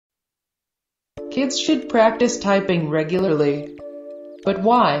Kids should practice typing regularly. But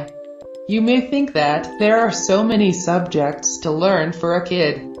why? You may think that there are so many subjects to learn for a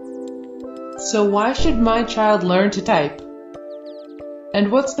kid. So why should my child learn to type?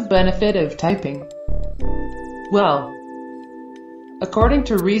 And what's the benefit of typing? Well, according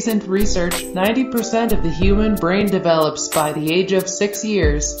to recent research, 90% of the human brain develops by the age of 6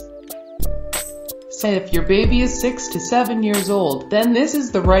 years. Say if your baby is 6 to 7 years old, then this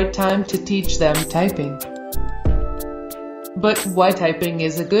is the right time to teach them typing. But why typing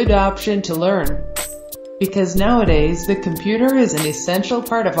is a good option to learn? Because nowadays the computer is an essential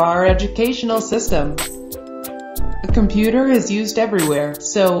part of our educational system. A computer is used everywhere,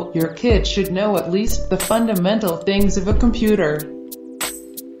 so your kid should know at least the fundamental things of a computer.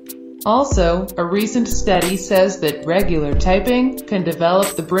 Also, a recent study says that regular typing can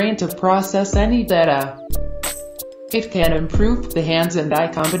develop the brain to process any data. It can improve the hands and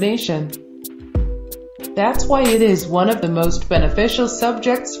eye combination. That's why it is one of the most beneficial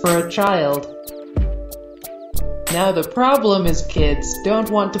subjects for a child. Now the problem is kids don't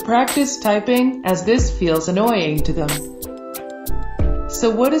want to practice typing, as this feels annoying to them.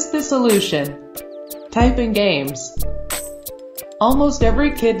 So what is the solution? Typing games. Almost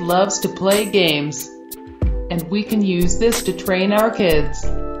every kid loves to play games, and we can use this to train our kids.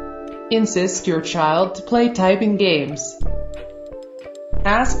 Insist your child to play typing games.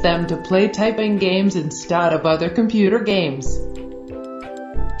 Ask them to play typing games instead of other computer games.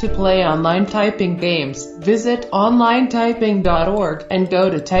 To play online typing games, visit onlinetyping.org and go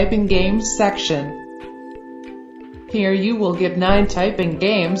to Typing Games section. Here you will get 9 typing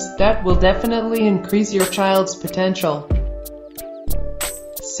games that will definitely increase your child's potential.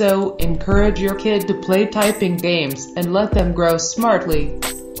 So, encourage your kid to play typing games and let them grow smartly.